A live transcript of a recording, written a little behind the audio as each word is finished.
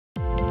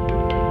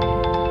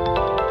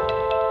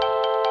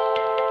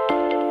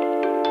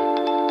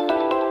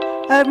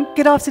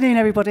Good afternoon,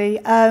 everybody.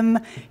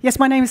 Yes,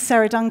 my name is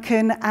Sarah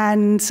Duncan,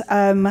 and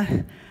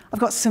I've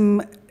got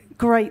some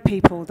great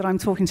people that I'm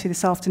talking to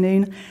this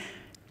afternoon.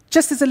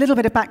 Just as a little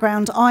bit of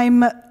background,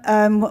 I'm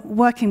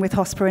working with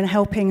HOSPA and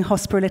helping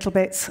HOSPA a little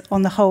bit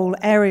on the whole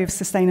area of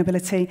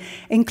sustainability,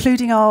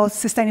 including our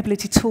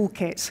sustainability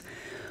toolkit,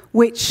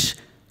 which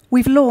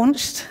we've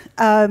launched.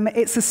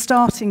 It's a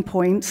starting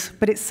point,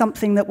 but it's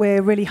something that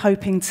we're really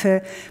hoping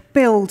to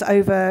build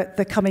over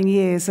the coming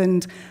years,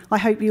 and I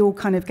hope you all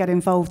kind of get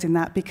involved in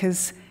that,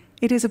 because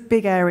it is a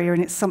big area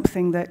and it's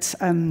something that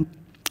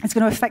is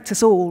going to affect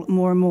us all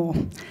more and more.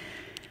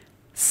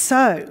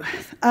 So,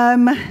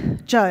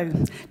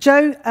 Joe.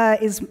 Joe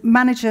is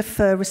manager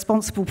for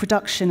responsible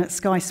production at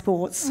Sky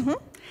Sports. Mm-hmm.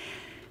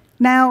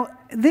 Now,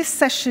 this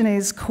session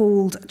is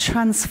called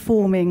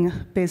Transforming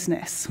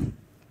Business.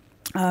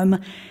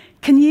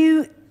 Can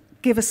you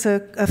give us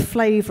a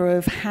flavour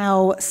of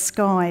how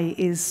Sky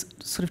is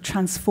sort of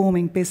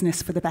transforming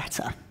business for the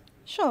better?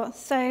 Sure.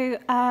 So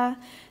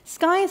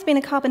Sky has been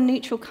a carbon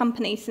neutral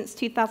company since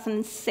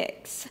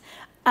 2006,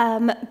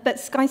 but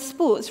Sky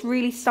Sports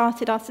really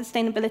started our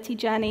sustainability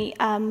journey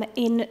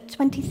in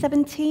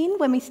 2017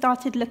 when we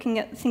started looking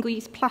at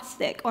single-use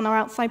plastic on our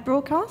outside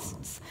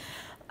broadcasts,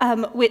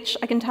 which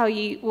I can tell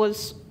you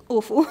was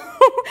awful.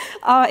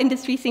 Our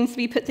industry seems to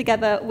be put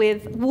together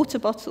with water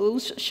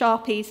bottles,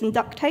 Sharpies and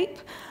duct tape.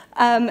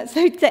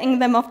 So getting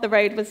them off the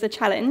road was a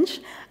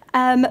challenge.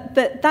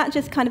 But that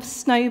just kind of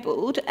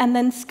snowballed. And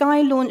then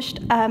Sky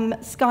launched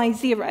Sky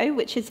Zero,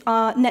 which is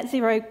our net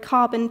zero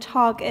carbon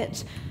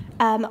target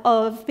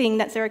of being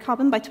net zero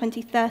carbon by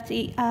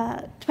 2030,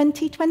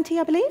 2020,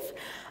 I believe.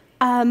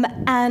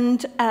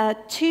 And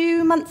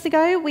 2 months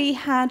ago, we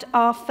had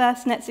our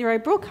first net zero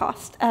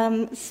broadcast,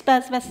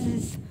 Spurs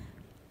versus...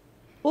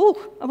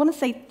 I want to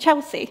say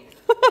Chelsea.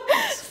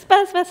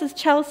 Spurs versus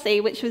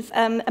Chelsea, which was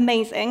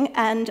amazing.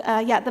 And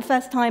yeah, the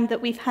first time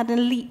that we've had an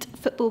elite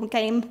football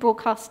game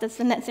broadcast as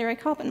a net zero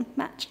carbon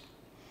match.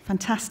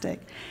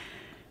 Fantastic.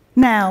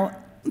 Now,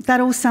 that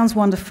all sounds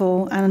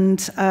wonderful,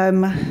 and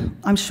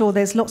I'm sure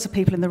there's lots of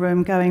people in the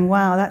room going,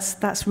 wow,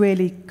 that's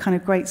really kind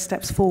of great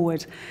steps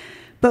forward.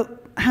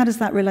 But how does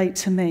that relate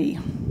to me?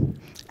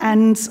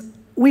 And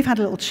we've had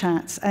a little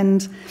chat,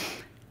 and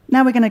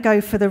now we're going to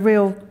go for the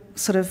real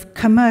sort of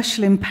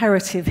commercial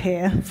imperative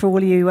here for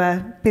all you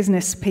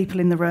business people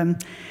in the room.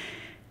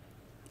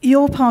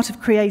 You're part of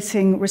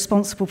creating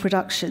responsible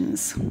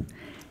productions.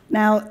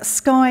 Now,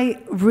 Sky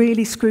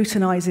really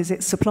scrutinises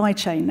its supply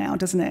chain now,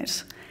 doesn't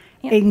it?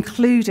 Yep.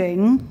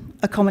 Including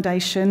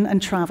accommodation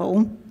and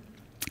travel.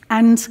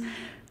 And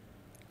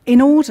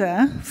in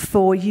order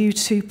for you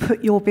to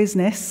put your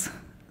business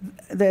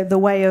the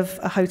way of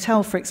a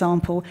hotel, for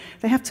example,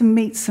 they have to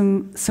meet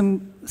some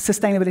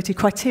sustainability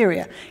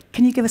criteria.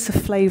 Can you give us a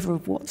flavour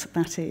of what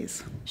that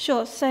is?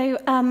 Sure. So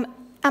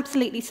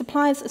absolutely,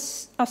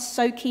 suppliers are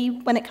so key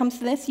when it comes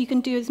to this. You can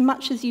do as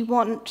much as you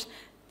want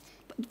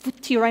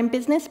to your own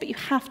business, but you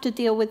have to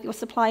deal with your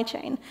supply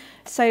chain.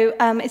 So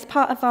it's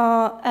part of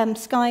our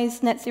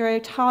Sky's net zero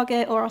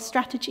target, or our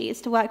strategy is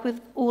to work with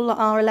all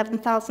our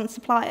 11,000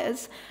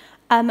 suppliers.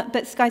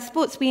 But Sky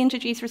Sports, we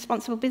introduce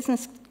responsible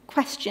business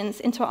questions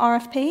into our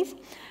RFPs.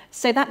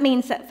 So that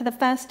means that for the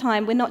first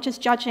time, we're not just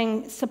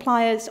judging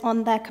suppliers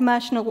on their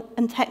commercial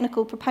and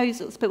technical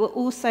proposals, but we're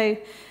also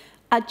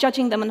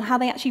judging them on how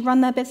they actually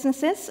run their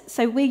businesses.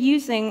 So we're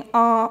using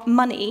our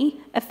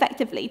money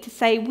effectively to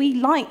say, we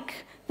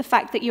like the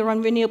fact that you're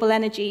on renewable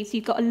energies,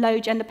 you've got a low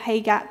gender pay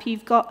gap,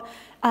 you've got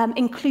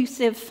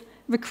inclusive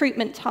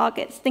recruitment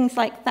targets, things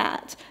like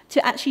that,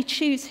 to actually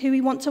choose who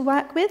we want to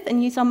work with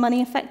and use our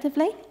money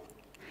effectively.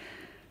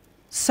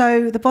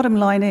 So the bottom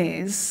line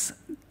is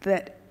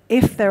that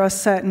if there are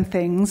certain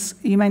things,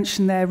 you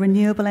mentioned there,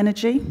 renewable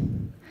energy,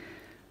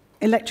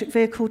 electric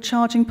vehicle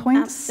charging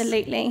points.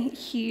 Absolutely,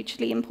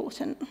 hugely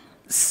important.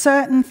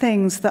 Certain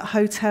things that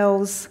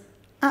hotels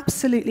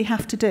absolutely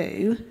have to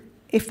do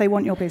if they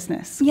want your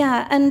business.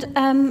 Yeah,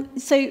 and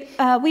so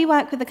we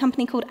work with a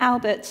company called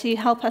Albert to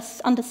help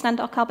us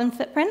understand our carbon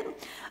footprint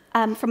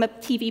from a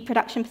TV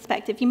production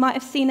perspective. You might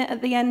have seen it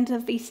at the end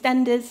of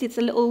EastEnders. It's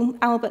a little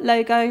Albert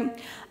logo.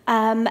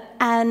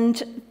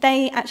 And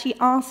they actually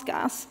ask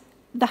us,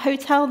 the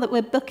hotel that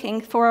we're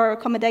booking for our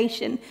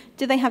accommodation,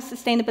 do they have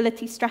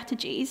sustainability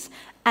strategies,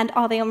 and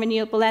are they on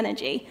renewable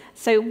energy?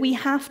 So we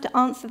have to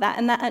answer that,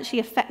 and that actually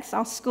affects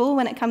our score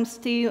when it comes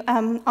to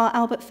our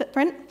Albert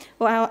footprint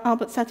or our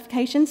Albert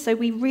certification. So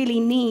we really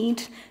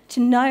need to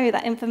know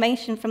that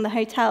information from the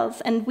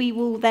hotels, and we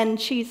will then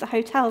choose the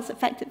hotels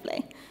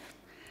effectively.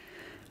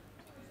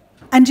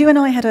 And you and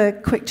I had a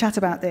quick chat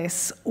about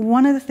this.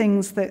 One of the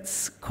things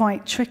that's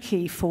quite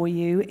tricky for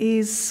you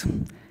is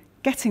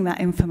getting that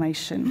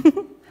information.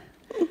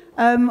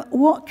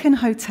 What can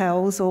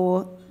hotels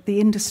or the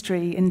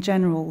industry in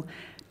general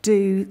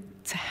do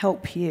to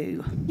help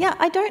you? Yeah,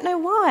 I don't know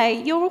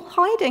why. You're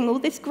hiding all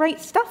this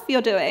great stuff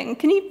you're doing.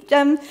 Can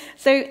you?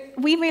 So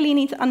we really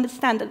need to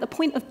understand at the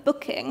point of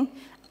booking,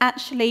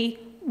 actually,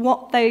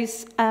 what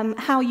those,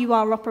 how you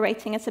are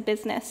operating as a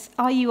business.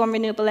 Are you on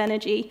renewable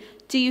energy?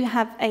 Do you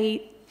have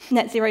a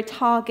net zero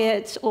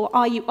target, or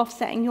are you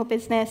offsetting your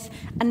business?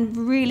 And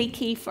really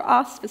key for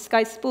us, for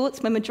Sky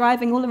Sports, when we're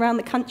driving all around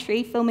the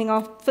country, filming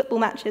our football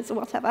matches or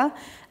whatever,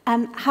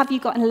 have you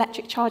got an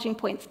electric charging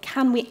point?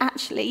 Can we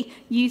actually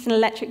use an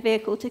electric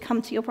vehicle to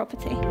come to your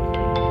property?